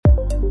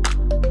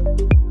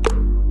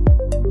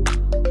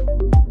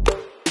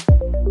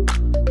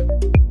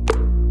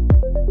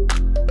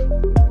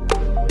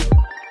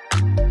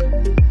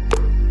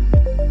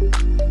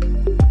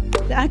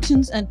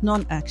actions and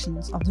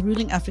non-actions of the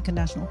ruling African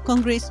National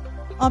Congress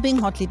are being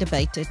hotly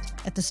debated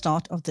at the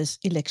start of this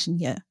election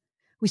year.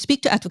 We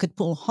speak to Advocate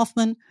Paul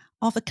Hoffman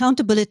of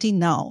Accountability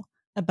Now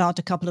about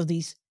a couple of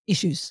these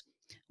issues.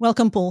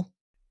 Welcome, Paul.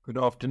 Good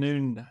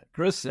afternoon,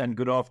 Chris, and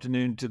good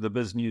afternoon to the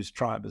Biz News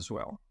tribe as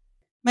well.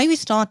 May we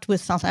start with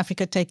South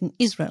Africa taking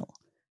Israel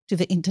to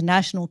the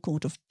International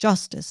Court of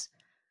Justice.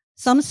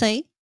 Some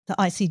say the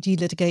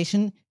ICJ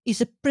litigation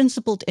is a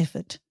principled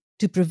effort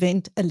to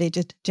prevent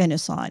alleged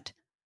genocide.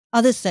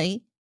 Others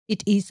say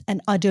it is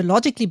an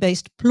ideologically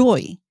based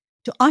ploy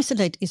to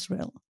isolate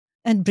Israel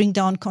and bring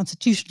down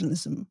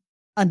constitutionalism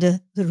under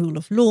the rule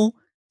of law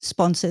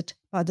sponsored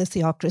by the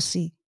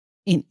theocracy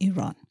in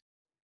Iran.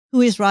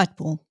 Who is right,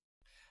 Paul?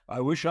 I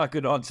wish I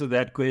could answer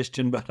that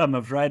question, but I'm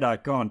afraid I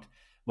can't.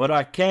 What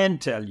I can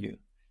tell you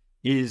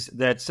is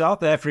that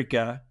South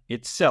Africa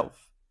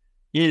itself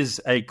is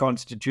a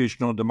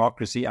constitutional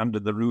democracy under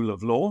the rule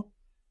of law,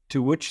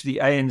 to which the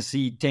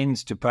ANC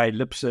tends to pay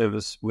lip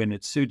service when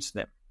it suits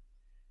them.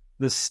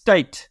 The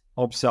state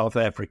of South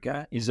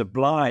Africa is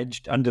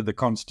obliged under the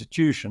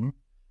Constitution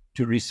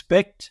to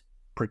respect,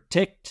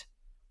 protect,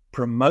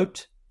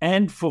 promote,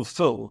 and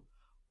fulfill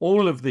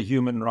all of the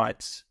human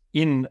rights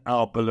in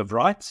our Bill of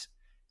Rights,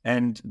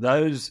 and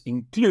those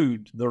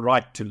include the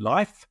right to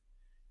life,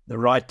 the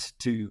right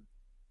to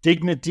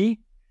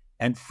dignity,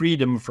 and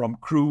freedom from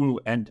cruel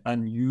and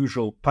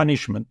unusual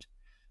punishment,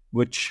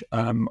 which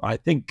I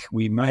think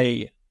we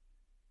may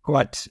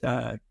quite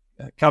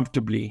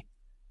comfortably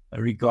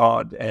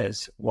regard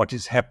as what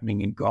is happening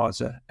in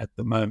Gaza at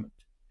the moment.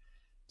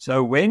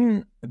 So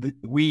when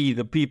we,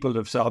 the people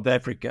of South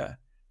Africa,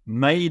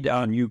 made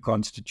our new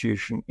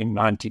constitution in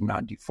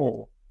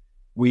 1994,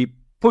 we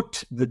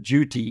put the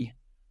duty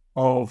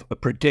of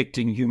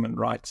protecting human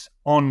rights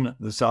on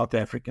the South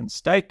African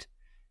state,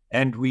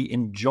 and we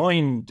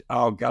enjoined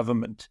our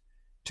government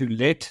to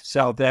let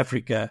South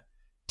Africa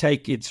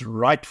take its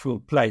rightful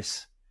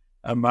place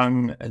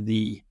among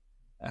the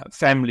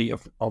family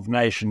of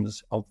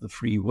nations of the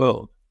free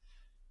world.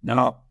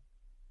 Now,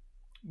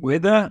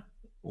 whether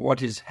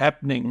what is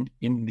happening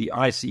in the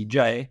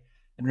ICJ,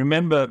 and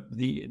remember,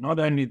 not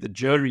only the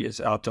jury is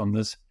out on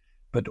this,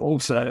 but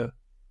also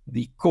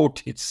the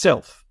court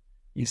itself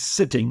is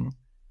sitting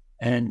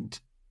and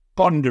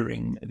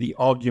pondering the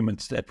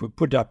arguments that were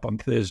put up on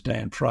Thursday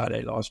and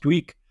Friday last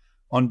week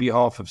on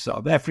behalf of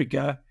South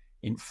Africa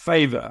in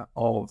favor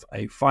of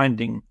a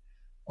finding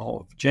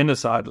of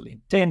genocidal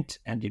intent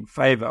and in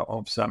favor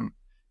of some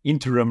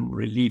interim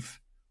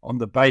relief on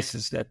the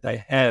basis that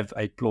they have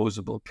a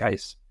plausible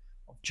case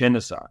of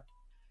genocide.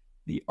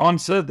 The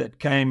answer that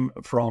came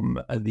from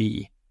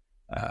the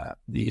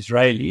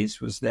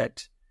Israelis was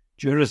that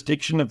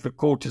jurisdiction of the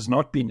court has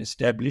not been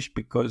established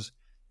because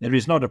there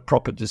is not a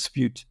proper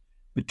dispute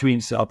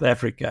between South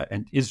Africa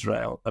and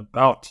Israel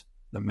about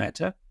the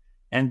matter,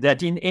 and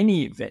that in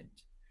any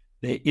event,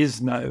 there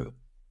is no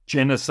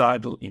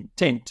genocidal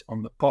intent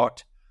on the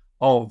part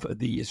of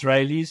the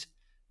Israelis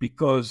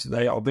because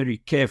they are very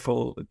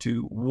careful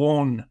to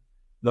warn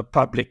the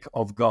public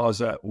of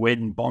Gaza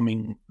when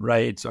bombing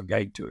raids are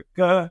going to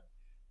occur,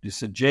 to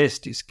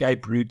suggest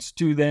escape routes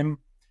to them,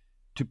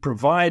 to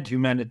provide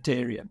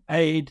humanitarian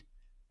aid,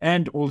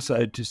 and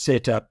also to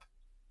set up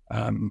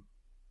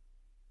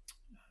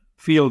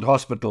field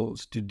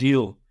hospitals to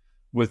deal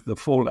with the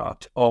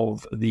fallout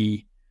of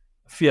the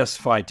fierce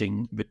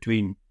fighting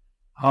between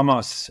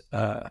Hamas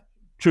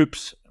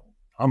troops,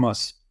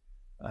 Hamas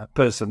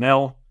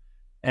personnel,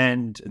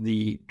 and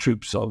the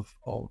troops of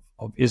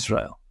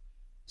Israel.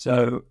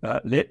 So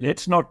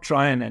let's not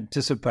try and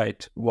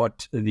anticipate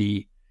what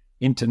the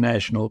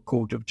International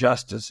Court of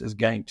Justice is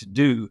going to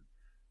do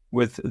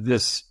with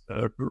this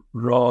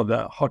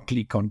rather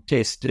hotly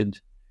contested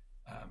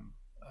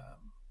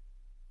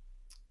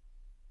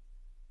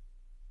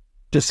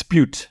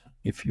dispute,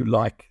 if you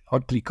like,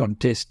 hotly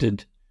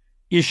contested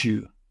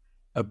issue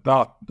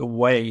about the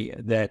way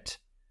that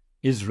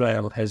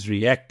Israel has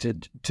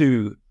reacted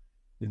to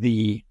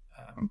the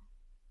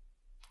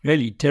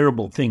really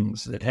terrible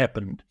things that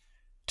happened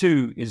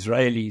to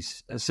Israeli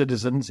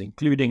citizens,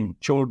 including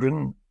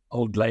children,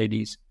 old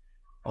ladies,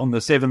 on the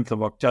 7th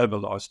of October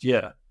last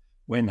year,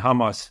 when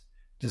Hamas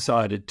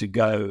decided to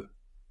go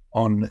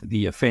on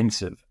the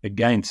offensive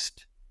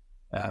against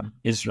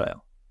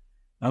Israel.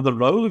 Now, the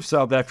role of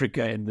South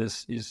Africa in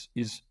this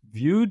is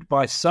viewed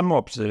by some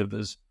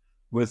observers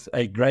with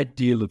a great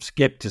deal of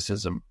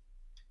skepticism,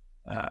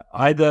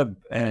 either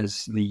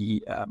as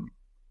the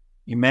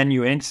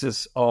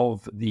amanuensis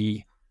of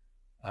the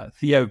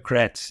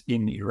theocrats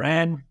in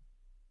Iran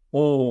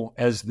or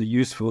as the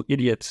useful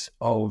idiots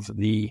of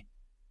the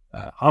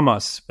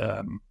Hamas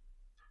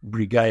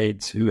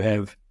brigades who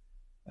have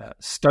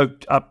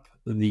stoked up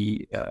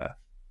the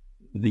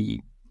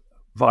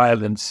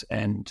violence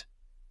and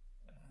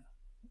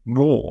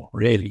war,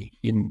 really,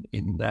 in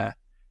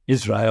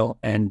Israel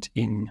and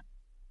in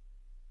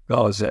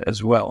Gaza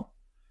as well.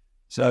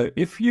 So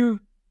if you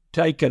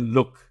take a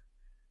look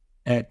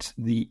at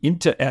the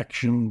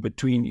interaction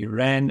between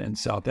Iran and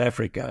South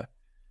Africa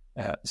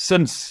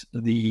since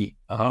the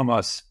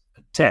Hamas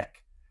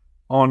attack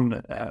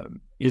on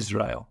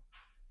Israel,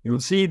 you'll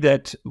see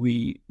that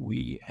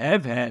we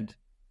have had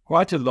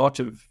quite a lot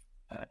of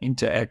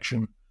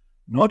interaction,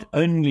 not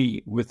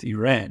only with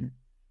Iran,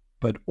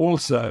 but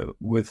also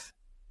with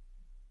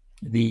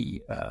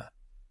the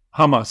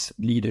Hamas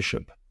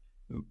leadership,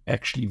 who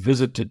actually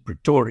visited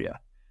Pretoria.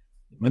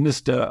 The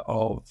Minister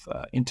of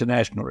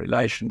International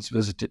Relations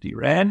visited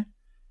Iran,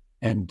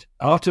 and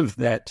out of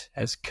that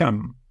has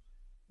come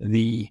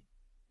the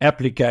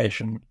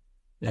application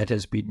that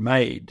has been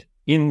made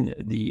in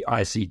the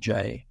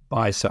ICJ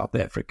by South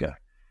Africa.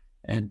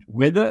 And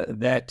whether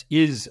that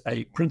is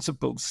a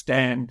principled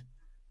stand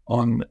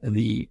on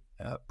the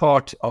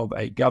part of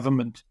a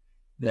government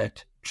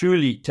that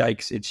truly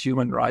takes its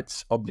human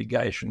rights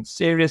obligations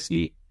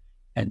seriously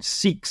and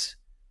seeks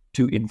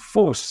to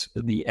enforce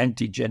the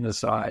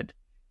anti-genocide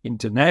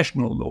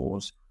international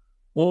laws,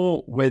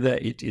 or whether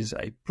it is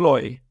a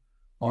ploy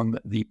on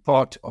the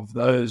part of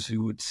those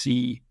who would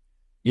see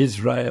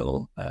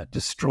Israel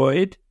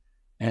destroyed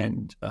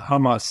and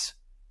Hamas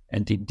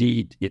and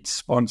indeed its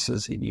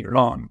sponsors in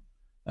Iran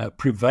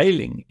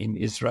prevailing in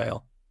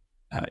Israel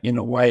in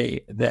a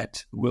way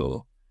that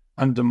will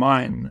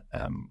undermine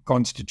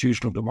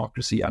constitutional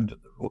democracy under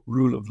the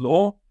rule of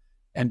law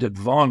and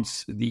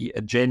advance the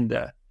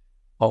agenda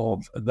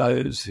of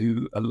those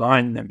who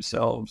align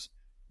themselves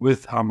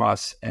with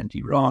Hamas and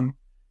Iran,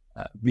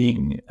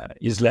 being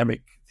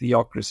Islamic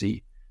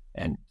theocracy,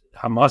 and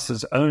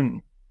Hamas's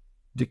own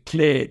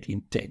declared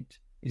intent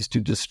is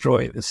to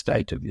destroy the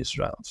state of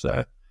Israel.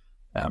 So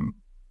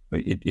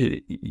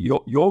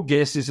your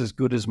guess is as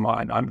good as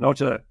mine. I'm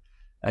not a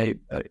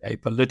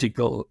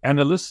political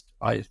analyst.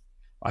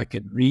 I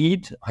can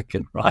read, I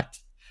can write,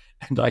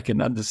 and I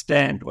can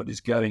understand what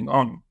is going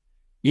on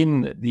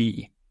in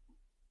the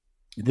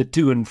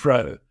to and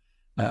fro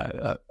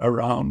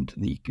around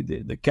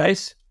the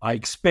case. I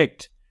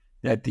expect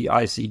that the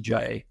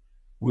ICJ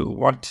will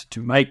want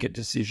to make a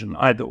decision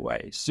either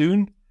way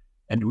soon,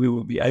 and we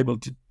will be able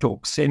to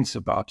talk sense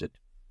about it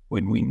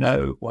when we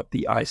know what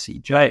the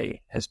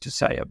ICJ has to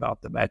say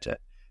about the matter,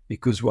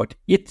 because what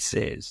it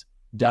says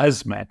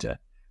does matter,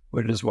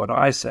 whereas what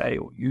I say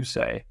or you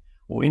say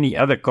or any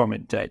other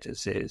commentator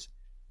says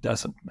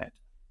doesn't matter.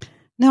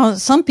 Now,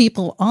 some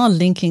people are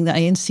linking the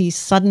ANC's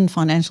sudden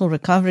financial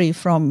recovery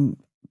from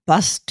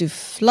bust to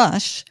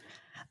flush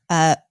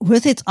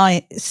with its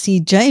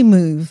ICJ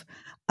move.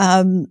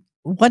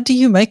 What do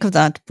you make of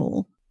that,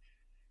 Paul?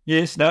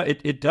 Yes, now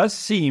it does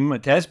seem,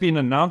 it has been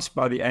announced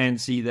by the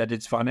ANC that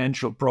its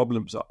financial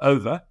problems are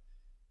over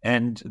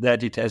and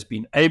that it has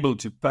been able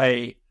to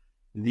pay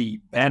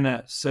the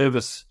banner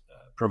service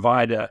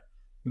provider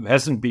who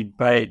hasn't been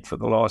paid for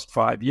the last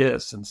 5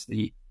 years since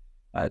the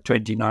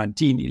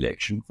 2019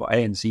 election for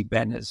ANC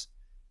banners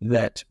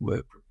that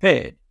were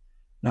prepared.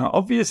 Now,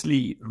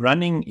 obviously,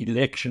 running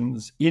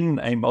elections in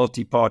a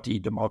multi-party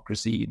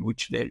democracy in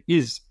which there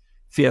is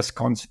fierce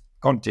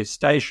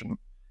contestation,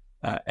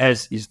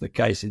 as is the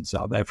case in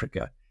South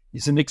Africa,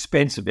 is an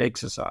expensive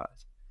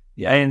exercise.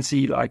 The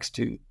ANC likes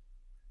to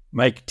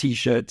make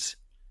T-shirts,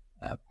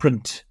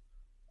 print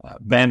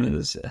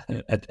banners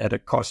at a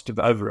cost of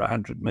over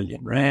 100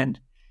 million rand.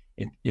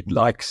 It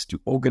likes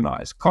to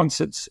organize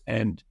concerts,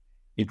 and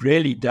it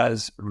really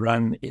does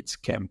run its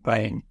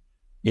campaign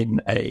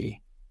in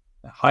a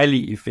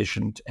highly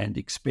efficient and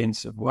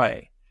expensive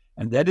way.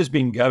 And that has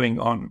been going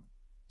on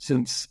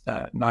since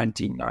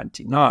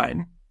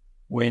 1999,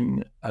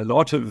 when a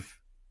lot of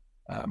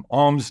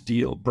arms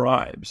deal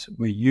bribes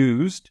were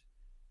used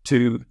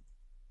to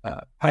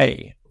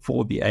pay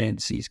for the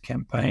ANC's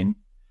campaign.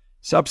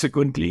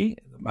 Subsequently,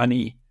 the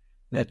money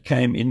that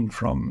came in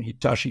from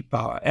Hitachi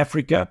Power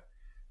Africa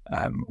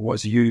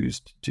was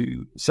used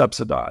to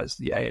subsidize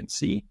the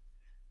ANC.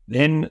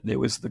 Then there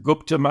was the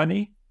Gupta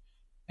money,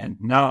 and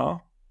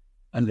now,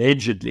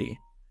 allegedly,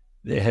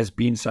 there has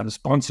been some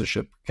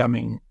sponsorship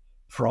coming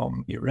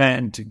from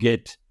Iran to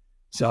get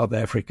South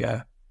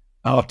Africa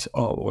out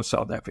of, or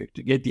South Africa,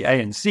 to get the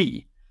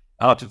ANC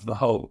out of the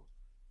hole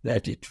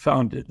that it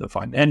founded, the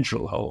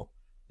financial hole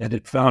that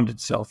it found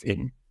itself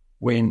in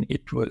when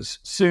it was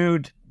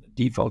sued. The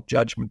default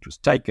judgment was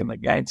taken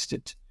against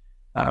it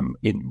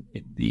in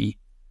the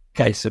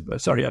case of,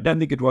 I don't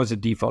think it was a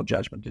default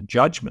judgment. A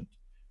judgment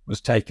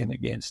was taken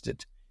against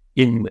it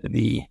in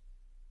the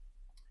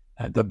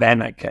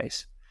banner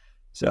case.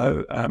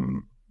 So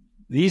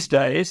these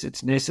days,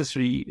 it's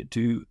necessary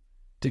to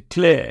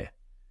declare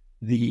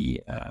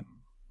the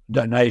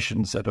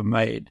donations that are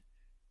made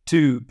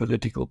to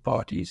political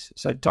parties.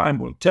 So time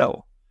will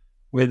tell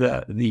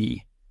whether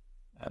the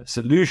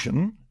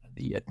solution,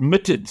 the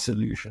admitted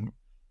solution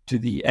to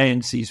the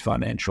ANC's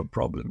financial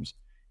problems,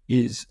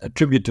 is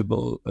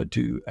attributable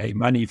to a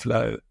money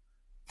flow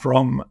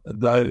from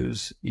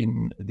those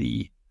in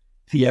the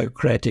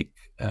theocratic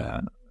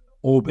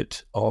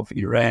orbit of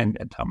Iran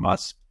and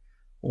Hamas,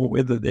 or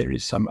whether there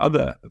is some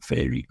other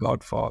fairy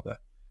godfather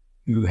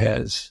who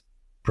has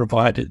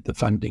provided the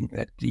funding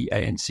that the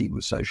ANC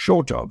was so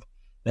short of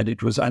that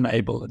it was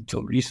unable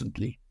until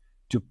recently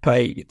to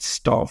pay its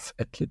staff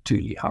at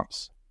Luthuli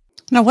House.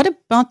 Now, what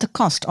about the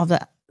cost of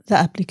the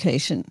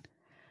application?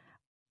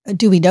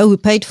 Do we know who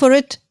paid for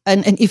it?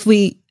 And if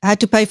we had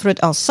to pay for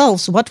it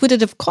ourselves, what would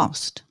it have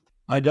cost?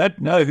 I don't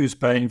know who's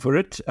paying for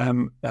it.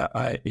 In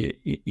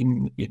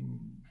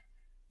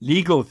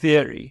legal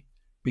theory,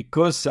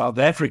 because South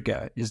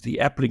Africa is the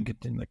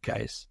applicant in the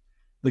case,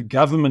 the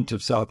government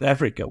of South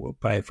Africa will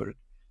pay for it,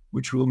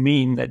 which will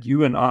mean that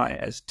you and I,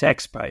 as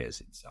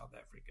taxpayers in South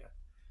Africa,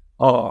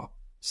 are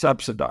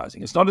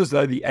subsidizing. It's not as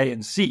though the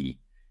ANC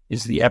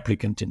is the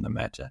applicant in the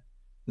matter.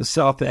 The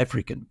South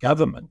African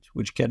government,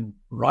 which can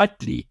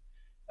rightly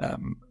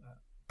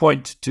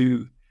point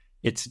to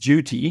its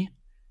duty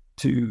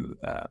to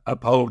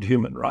uphold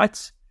human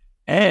rights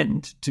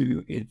and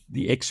to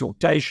the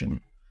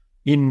exhortation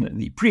in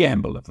the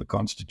preamble of the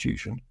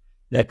Constitution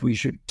that we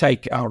should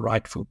take our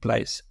rightful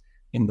place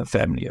in the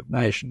family of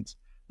nations.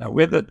 Now,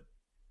 whether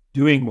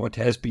doing what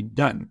has been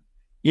done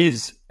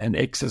is an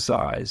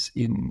exercise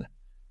in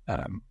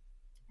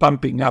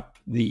pumping up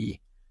the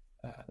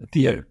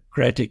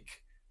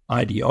theocratic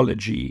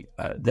ideology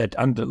that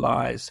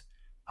underlies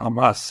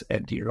Hamas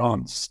and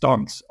Iran's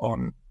stance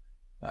on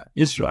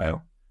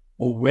Israel,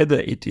 or whether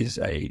it is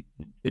a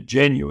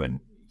genuine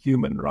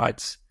human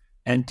rights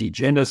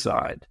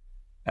anti-genocide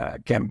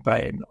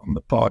campaign on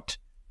the part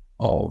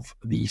of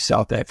the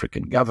South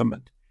African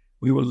government,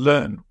 we will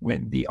learn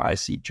when the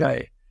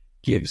ICJ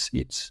gives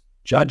its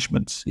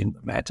judgments in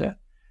the matter.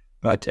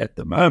 But at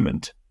the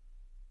moment,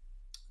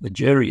 the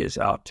jury is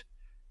out,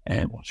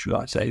 and what should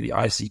I say, the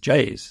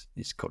ICJ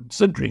is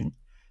considering,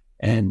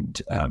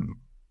 and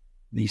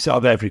the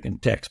South African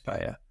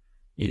taxpayer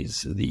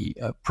is the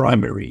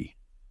primary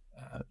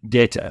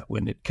debtor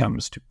when it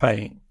comes to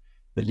paying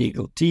the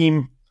legal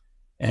team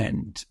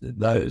and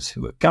those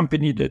who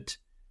accompanied it,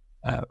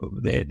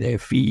 their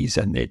fees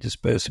and their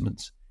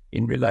disbursements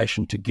in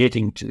relation to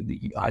getting to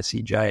the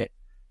ICJ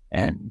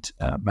and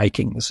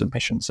making the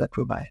submissions that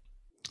were made.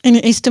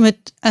 Any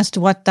estimate as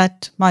to what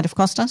that might have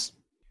cost us?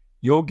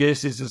 Your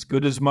guess is as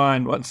good as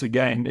mine. Once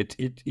again,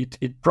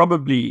 it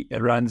probably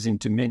runs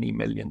into many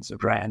millions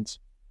of rands.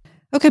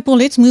 Okay, Paul,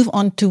 let's move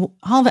on to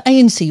how the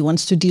ANC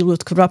wants to deal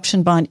with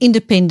corruption by an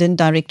independent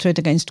Directorate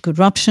Against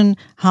Corruption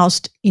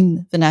housed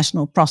in the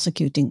National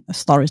Prosecuting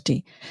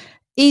Authority.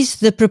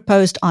 Is the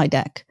proposed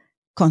IDAC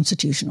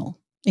constitutional,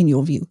 in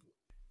your view?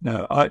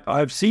 No,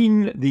 I've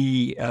seen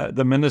the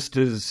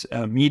minister's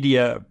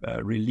media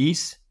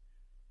release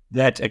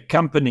that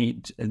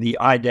accompanied the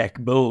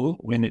IDAC bill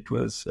when it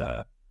was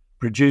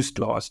produced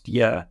last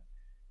year,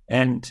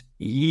 and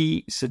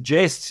he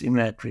suggests in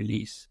that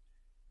release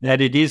that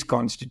it is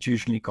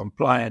constitutionally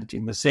compliant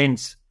in the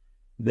sense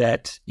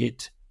that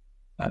it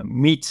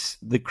meets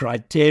the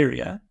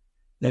criteria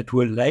that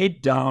were laid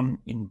down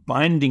in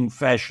binding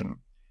fashion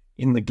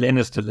in the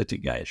Glenister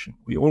litigation.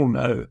 We all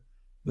know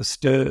the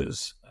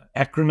STIRS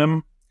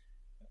acronym.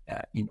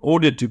 In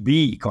order to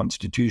be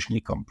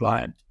constitutionally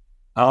compliant,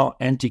 our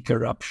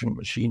anti-corruption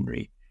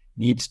machinery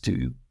needs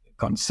to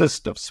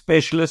consist of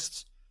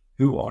specialists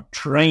who are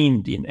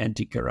trained in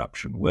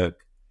anti-corruption work,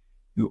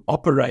 who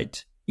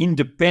operate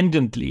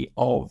independently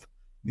of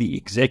the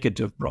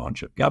executive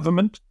branch of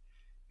government,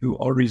 who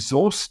are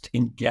resourced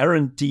in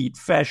guaranteed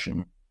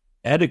fashion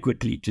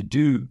adequately to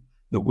do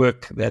the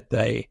work that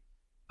they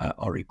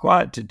are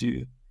required to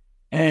do,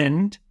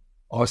 and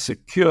are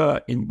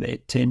secure in their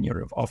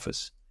tenure of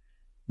office.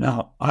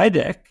 Now,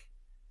 IDAC,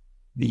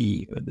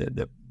 the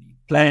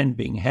plan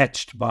being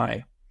hatched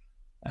by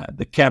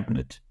the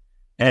cabinet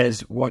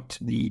as what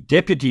the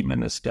Deputy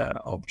Minister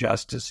of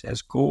Justice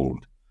has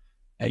called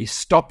a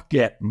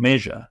stopgap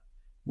measure.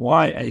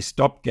 Why a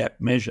stopgap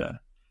measure?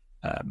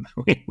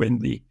 When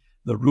the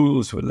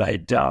rules were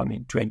laid down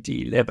in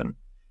 2011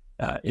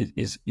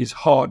 is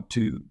hard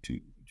to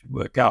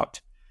work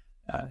out.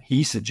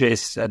 He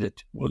suggests that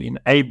it will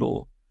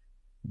enable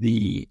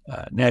the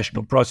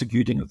National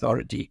Prosecuting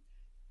Authority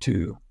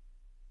to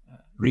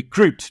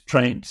recruit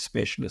trained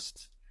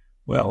specialists.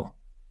 Well,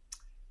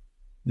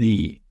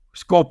 the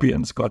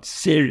Scorpions got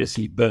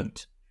seriously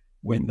burnt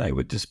when they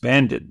were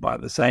disbanded by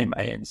the same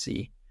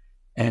ANC,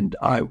 and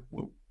I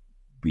will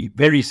be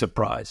very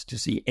surprised to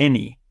see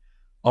any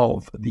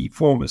of the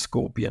former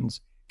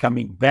Scorpions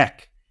coming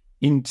back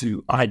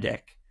into IDAC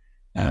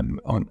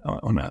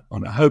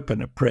on a hope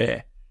and a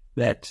prayer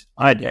that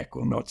IDAC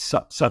will not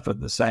suffer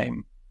the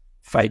same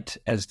fate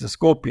as the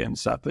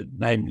Scorpions suffered,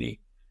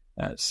 namely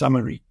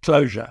summary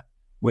closure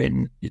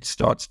when it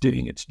starts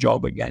doing its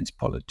job against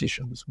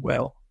politicians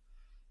well.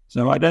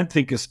 So I don't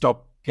think a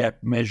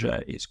stopgap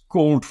measure is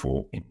called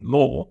for in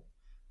law.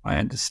 I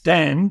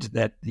understand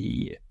that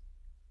the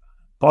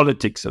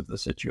politics of the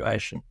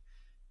situation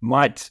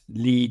might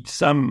lead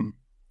some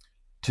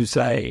to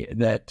say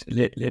that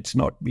let's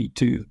not be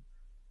too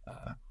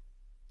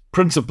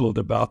principled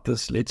about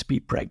this. Let's be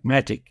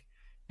pragmatic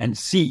and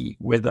see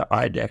whether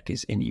IDAC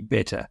is any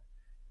better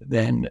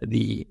than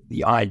the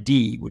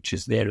ID, which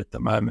is there at the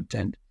moment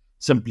and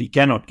simply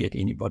cannot get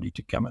anybody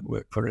to come and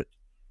work for it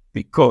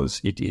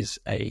because it is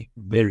a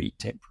very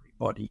temporary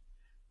body.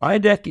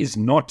 IDAC is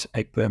not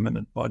a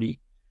permanent body.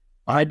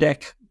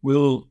 IDAC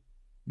will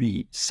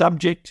be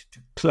subject to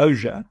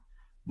closure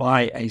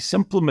by a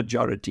simple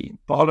majority in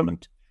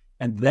Parliament,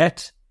 and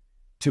that,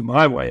 to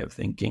my way of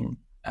thinking,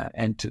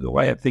 and to the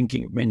way of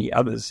thinking of many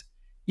others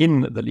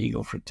in the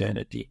legal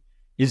fraternity,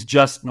 is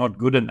just not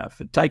good enough.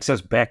 It takes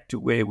us back to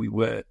where we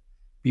were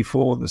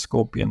before the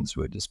Scorpions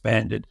were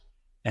disbanded,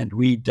 and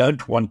we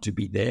don't want to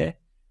be there.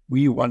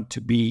 We want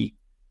to be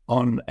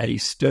on a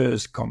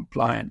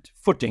STIRS-compliant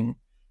footing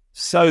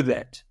so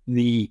that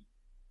the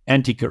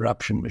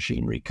anti-corruption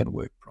machinery can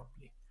work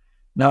properly.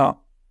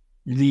 Now,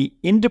 the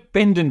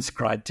independence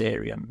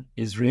criterion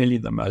is really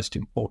the most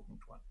important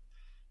one.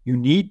 You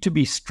need to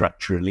be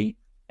structurally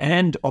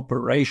and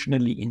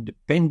operationally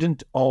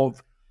independent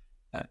of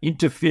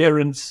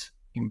interference,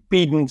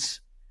 impedance,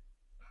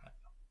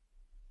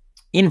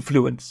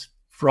 influence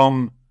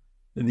from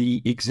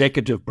the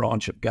executive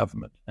branch of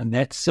government. And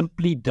that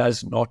simply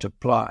does not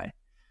apply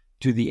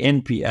to the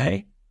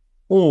NPA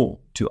or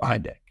to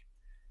IDAC.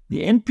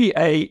 The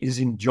NPA is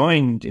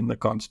enjoined in the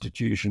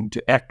Constitution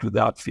to act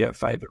without fear,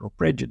 favour or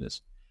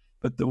prejudice.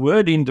 But the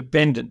word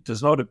independent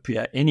does not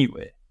appear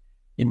anywhere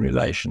in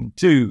relation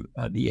to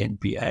the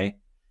NPA.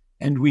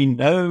 And we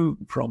know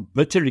from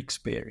bitter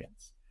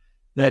experience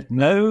that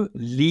no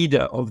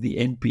leader of the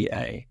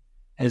NPA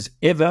has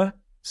ever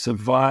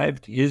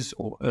survived his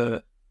or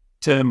her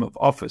term of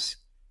office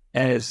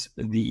as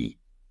the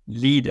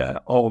leader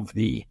of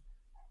the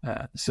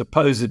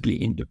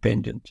supposedly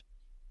independent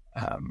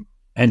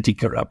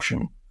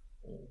anti-corruption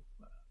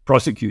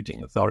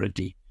prosecuting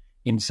authority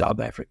in South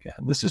Africa.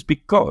 And this is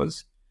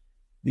because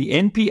the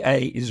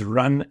NPA is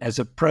run as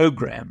a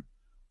program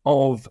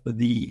of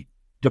the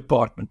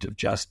Department of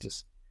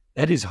Justice.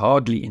 That is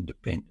hardly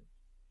independent.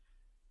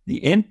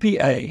 The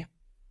NPA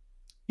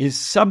is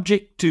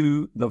subject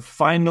to the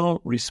final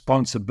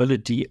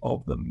responsibility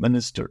of the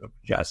Minister of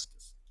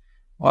Justice.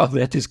 While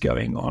that is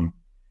going on,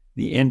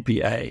 the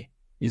NPA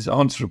is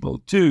answerable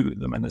to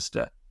the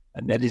Minister,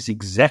 and that is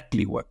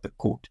exactly what the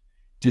court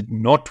did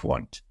not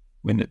want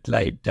when it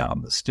laid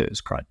down the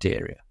STIRS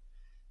criteria.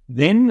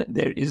 Then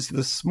there is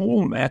the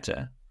small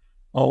matter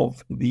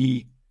of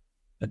the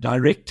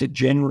Director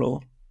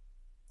General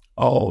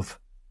of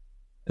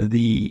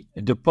the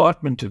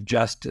Department of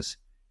Justice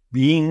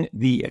being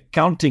the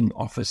accounting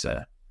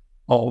officer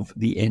of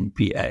the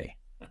NPA.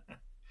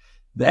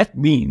 That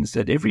means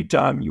that every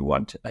time you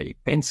want a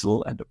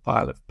pencil and a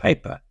pile of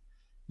paper,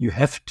 you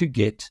have to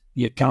get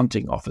the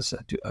accounting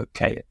officer to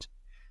okay it.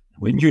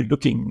 When you're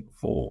looking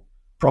for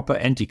proper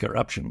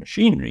anti-corruption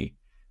machinery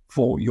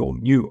for your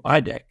new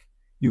IDAC,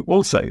 you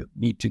also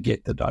need to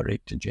get the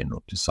Director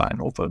General to sign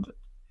off on it.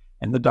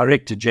 And the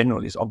Director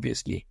General is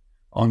obviously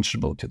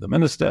answerable to the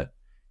Minister,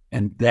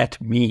 and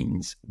that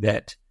means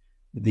that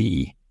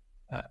the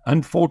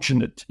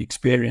unfortunate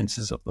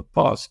experiences of the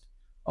past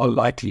are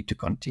likely to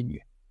continue.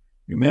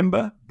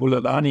 Remember,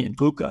 Bulelani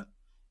Ngcuka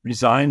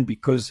resigned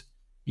because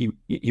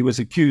he was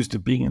accused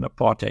of being an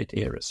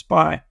apartheid-era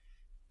spy.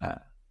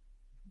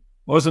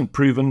 Wasn't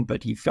proven,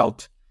 but he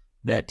felt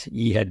that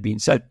he had been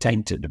so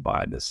tainted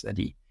by this that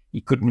he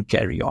couldn't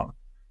carry on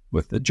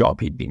with the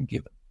job he'd been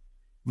given.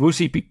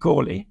 Vusi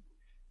Pikole,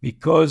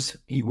 because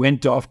he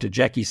went after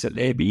Jackie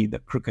Selebi, the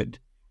crooked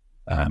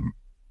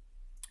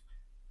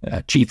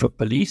chief of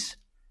police,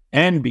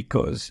 and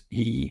because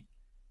he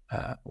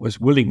was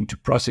willing to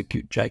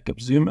prosecute Jacob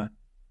Zuma,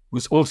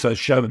 was also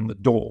shown the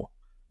door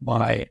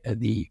by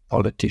the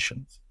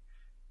politicians.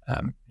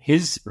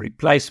 His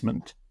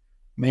replacement,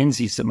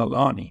 Menzi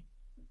Simelane,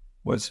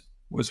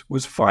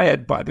 was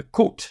fired by the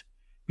court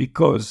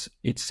because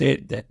it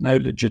said that no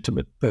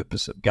legitimate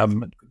purpose of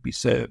government could be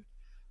served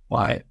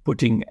by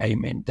putting a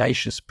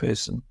mendacious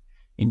person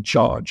in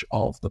charge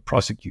of the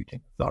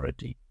prosecuting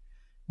authority.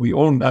 We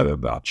all know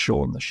about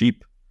Shaun the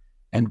Sheep,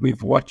 and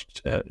we've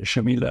watched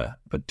Shamila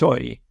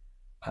Batoyi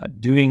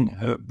doing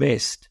her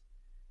best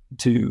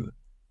to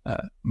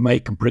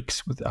make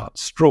bricks without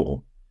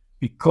straw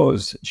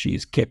because she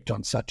is kept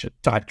on such a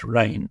tight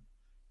rein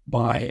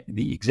by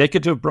the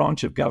executive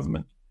branch of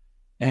government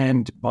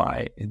and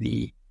by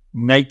the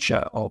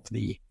nature of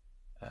the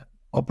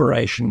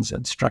operations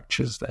and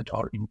structures that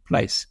are in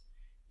place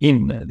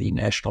in the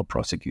National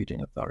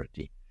Prosecuting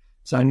Authority.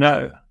 So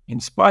no, in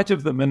spite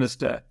of the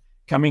minister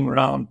coming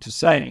round to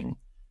saying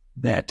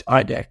that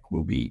IDAC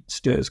will be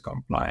STIRS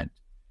compliant,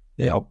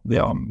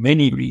 there are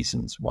many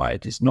reasons why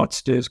it is not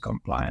STIRS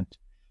compliant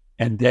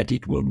and that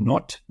it will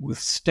not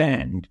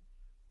withstand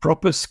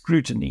proper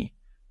scrutiny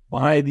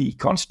by the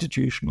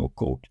Constitutional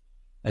Court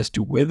as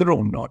to whether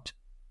or not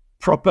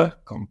proper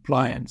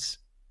compliance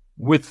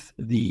with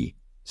the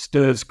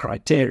STIRS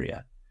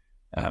criteria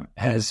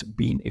has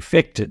been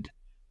effected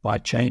by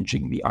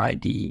changing the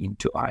ID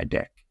into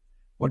IDAC.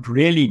 What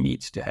really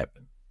needs to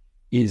happen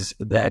is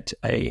that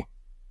a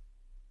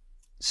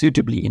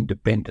suitably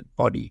independent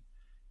body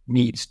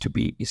needs to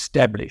be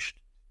established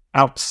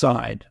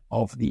outside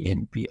of the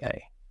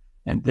NPA.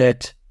 And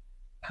that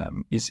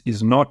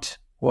is not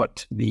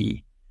what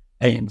the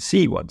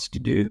ANC wants to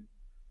do.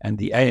 And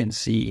the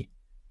ANC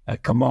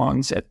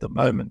commands at the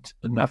moment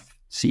enough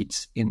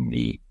seats in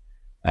the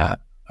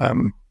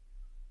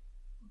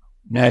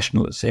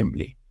National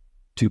Assembly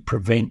to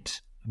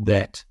prevent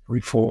that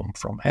reform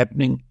from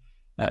happening,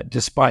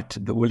 despite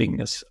the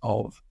willingness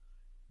of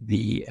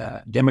the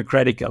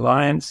Democratic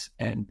Alliance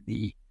and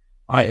the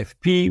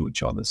IFP,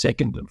 which are the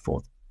second and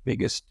fourth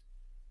biggest.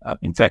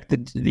 In fact,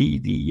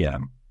 the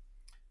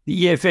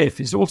EFF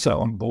is also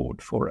on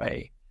board for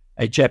a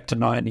Chapter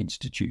 9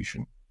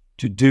 institution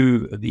to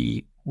do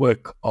the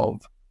work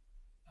of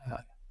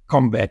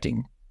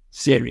combating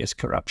serious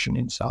corruption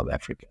in South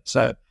Africa.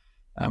 So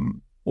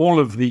all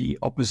of the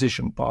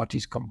opposition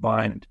parties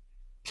combined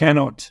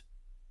cannot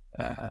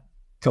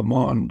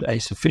command a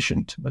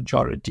sufficient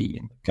majority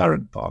in the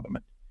current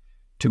parliament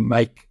to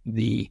make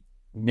the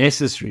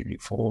necessary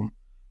reform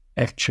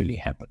actually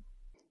happen.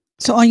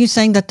 So are you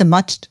saying that the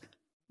much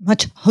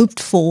hoped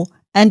for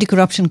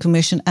anti-corruption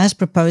commission as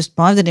proposed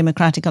by the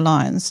Democratic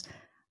Alliance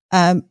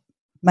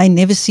may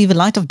never see the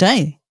light of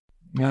day?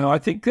 No, I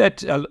think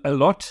that a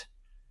lot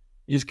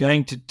is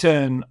going to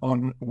turn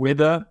on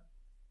whether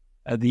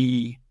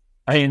the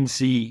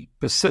ANC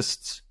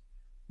persists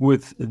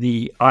with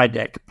the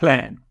IDAC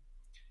plan.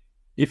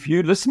 If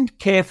you listened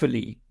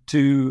carefully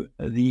to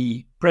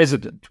the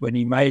president when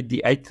he made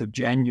the 8th of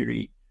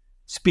January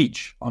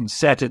speech on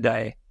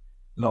Saturday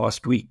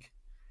last week,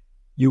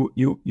 you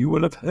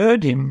will have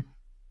heard him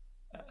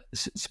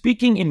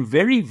speaking in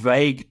very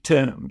vague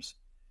terms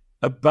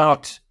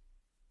about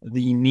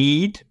the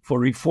need for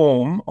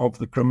reform of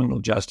the criminal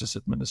justice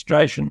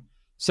administration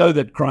so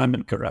that crime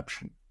and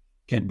corruption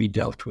can be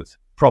dealt with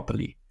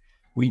properly.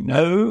 We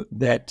know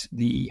that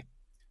the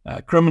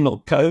criminal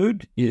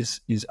code is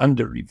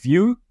under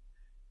review,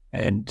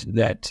 and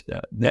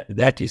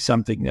that is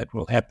something that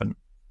will happen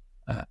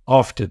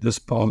after this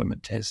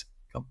parliament has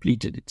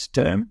completed its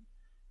term.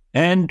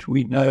 And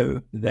we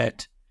know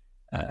that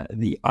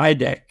the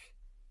IDAC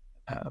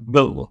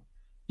bill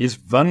is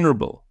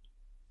vulnerable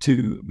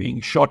to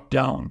being shot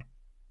down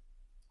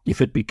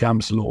if it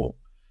becomes law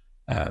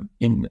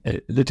in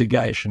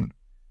litigation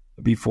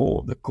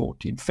before the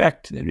court. In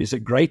fact, there is a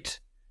great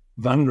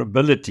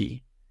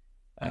vulnerability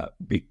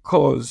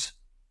because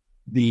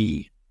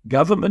the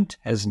government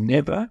has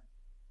never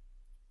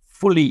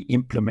fully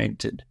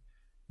implemented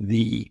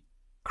the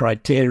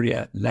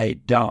criteria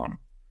laid down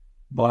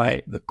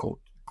by the court.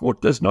 The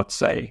court does not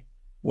say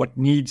what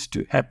needs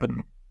to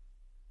happen,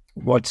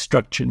 what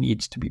structure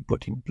needs to be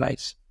put in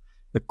place.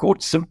 The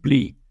court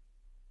simply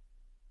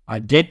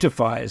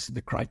identifies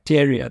the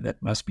criteria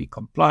that must be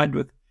complied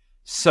with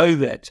so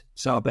that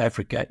South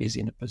Africa is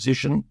in a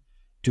position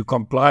to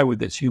comply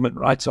with its human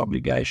rights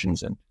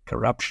obligations, and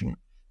corruption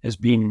has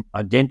been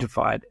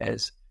identified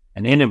as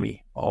an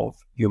enemy of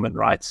human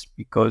rights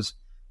because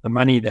the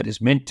money that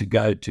is meant to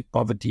go to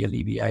poverty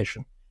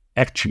alleviation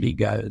actually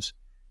goes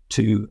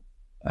to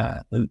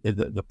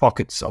the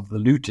pockets of the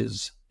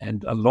looters.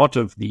 And a lot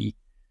of the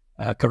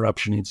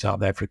corruption in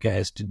South Africa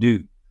has to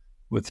do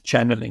with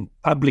channeling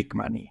public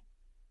money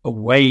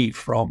away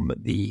from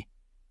the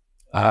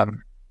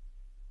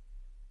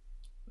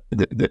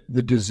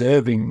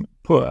deserving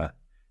poor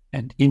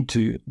and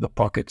into the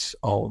pockets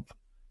of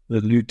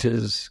the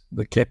looters,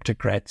 the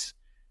kleptocrats,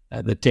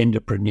 the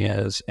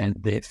tenderpreneurs, and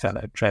their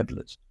fellow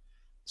travelers.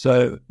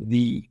 So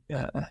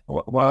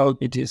while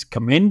it is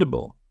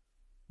commendable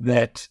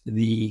that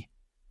the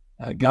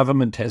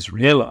government has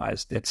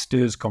realized that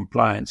STIR's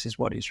compliance is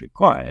what is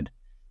required,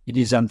 it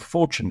is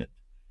unfortunate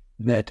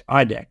that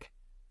IDAC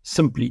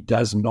simply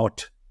does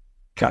not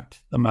cut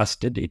the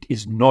mustard. It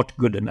is not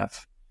good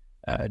enough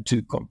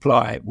to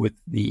comply with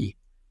the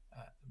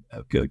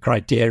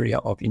criteria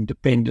of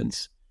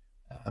independence,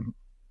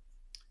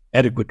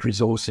 adequate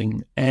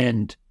resourcing,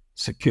 and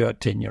secure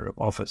tenure of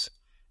office.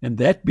 And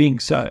that being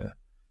so,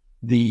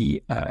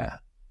 the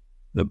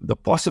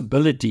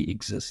possibility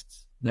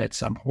exists that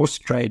some horse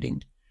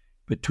trading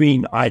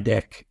between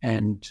IDAC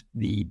and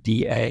the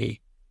DA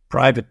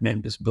private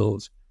members'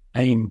 bills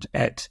aimed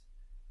at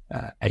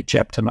a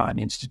Chapter 9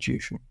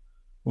 institution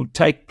will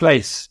take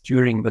place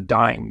during the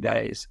dying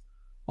days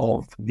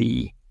of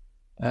the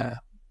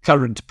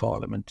current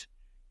parliament,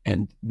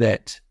 and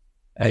that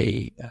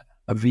a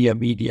via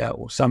media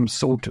or some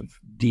sort of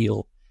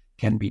deal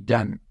can be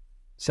done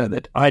so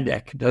that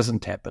IDAC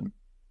doesn't happen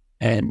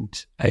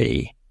and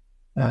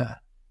an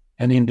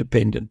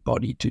independent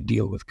body to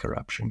deal with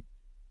corruption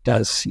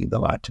does see the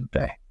light of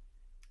day.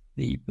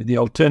 The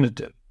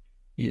alternative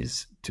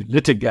is to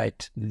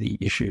litigate the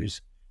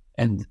issues,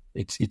 and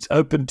it's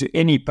open to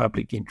any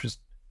public interest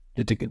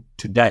litigant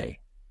today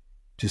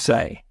to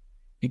say,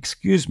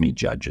 excuse me,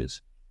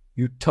 judges,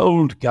 you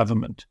told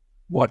government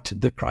what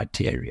the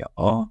criteria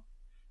are.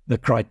 The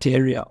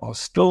criteria are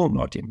still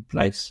not in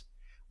place.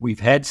 We've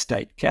had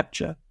state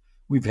capture.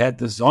 We've had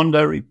the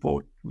Zondo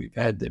report. We've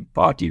had the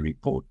Party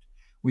report.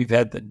 We've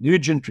had the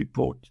Nugent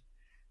report.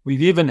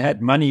 We've even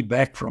had money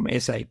back from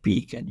SAP,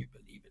 can you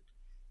believe it?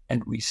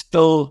 And we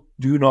still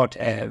do not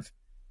have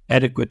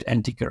adequate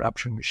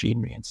anti-corruption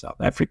machinery in South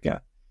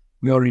Africa.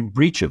 We are in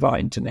breach of our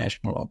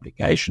international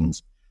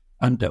obligations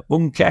under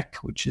UNCAC,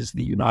 which is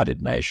the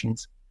United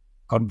Nations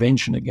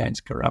Convention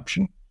Against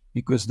Corruption,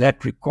 because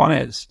that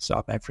requires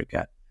South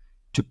Africa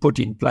to put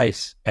in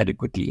place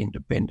adequately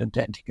independent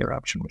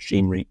anti-corruption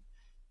machinery,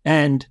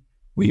 and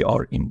we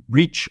are in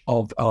breach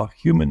of our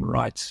human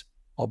rights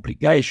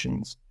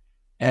obligations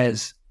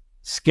as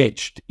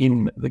sketched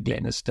in the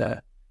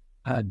Glenister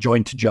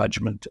joint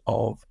judgment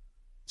of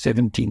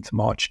 17th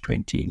March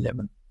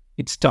 2011.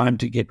 It's time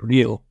to get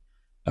real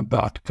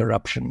about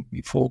corruption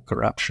before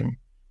corruption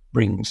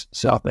brings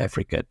South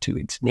Africa to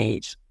its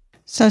knees.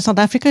 So South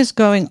Africa is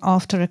going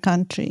after a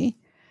country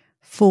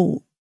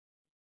for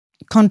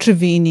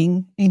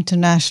contravening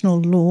international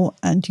law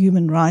and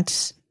human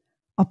rights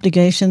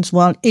obligations,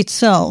 while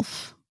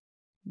itself,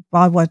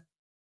 by what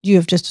you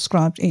have just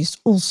described, is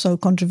also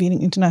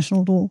contravening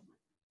international law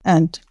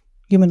and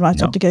human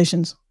rights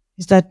obligations.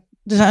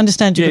 Did I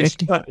understand you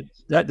correctly?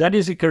 That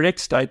is a correct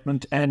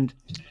statement, and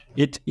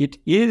it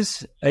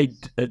is a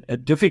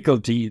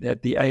difficulty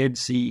that the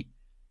ANC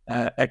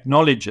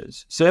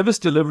acknowledges. Service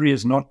delivery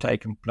has not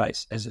taken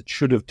place as it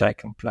should have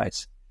taken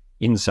place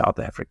in South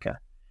Africa.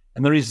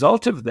 And the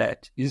result of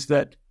that is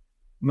that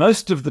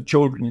most of the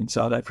children in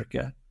South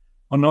Africa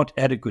are not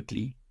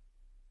adequately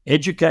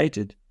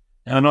educated,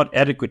 are not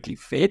adequately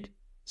fed.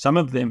 Some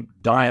of them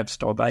die of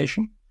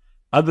starvation.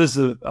 Others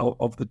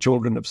of the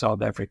children of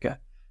South Africa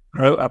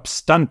grow up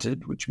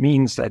stunted, which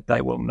means that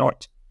they will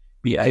not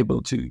be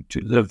able to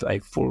live a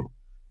full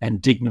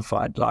and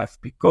dignified life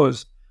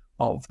because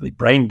of the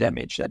brain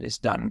damage that is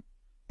done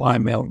by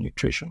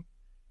malnutrition.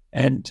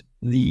 And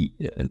the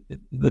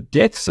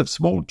deaths of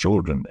small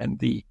children and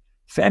the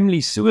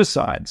family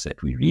suicides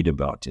that we read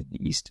about in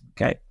the Eastern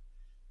Cape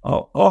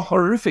are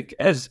horrific,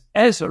 as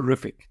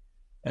horrific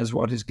as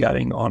what is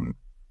going on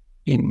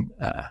in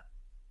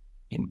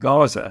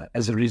Gaza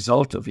as a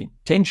result of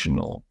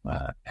intentional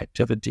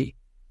activity,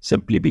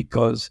 simply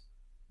because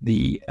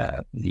the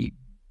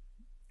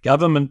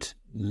government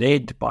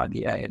led by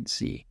the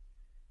ANC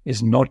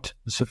is not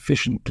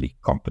sufficiently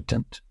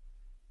competent,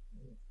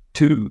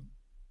 too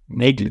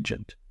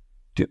negligent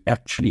to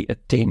actually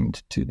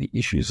attend to the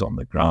issues on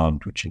the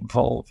ground, which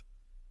involve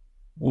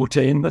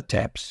water in the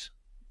taps,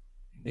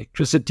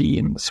 electricity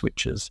in the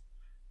switches,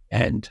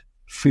 and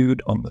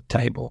food on the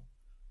table,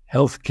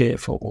 health care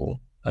for all.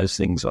 Those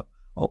things are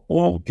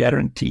all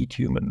guaranteed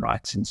human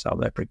rights in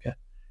South Africa,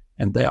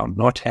 and they are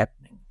not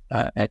happening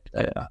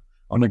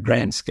on a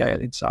grand scale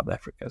in South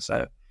Africa.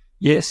 So,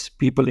 yes,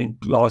 people in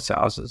glass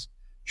houses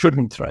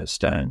shouldn't throw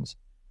stones,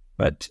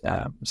 but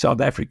South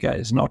Africa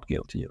is not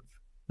guilty of.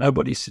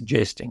 Nobody's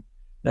suggesting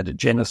that a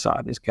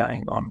genocide is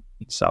going on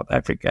in South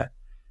Africa,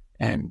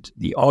 and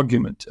the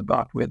argument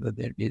about whether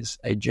there is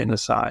a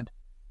genocide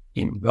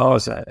in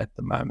Gaza at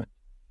the moment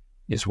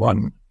is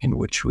one in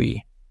which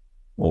we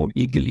all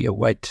eagerly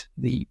await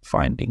the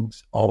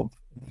findings of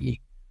the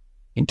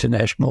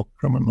International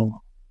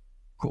Criminal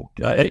Court,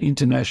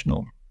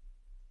 International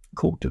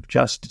Court of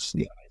Justice,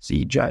 the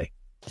ICJ.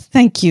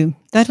 Thank you.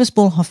 That was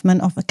Paul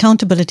Hoffman of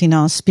Accountability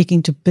Now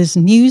speaking to Biz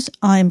News.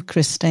 I'm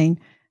Christine.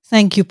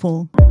 Thank you,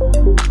 Paul.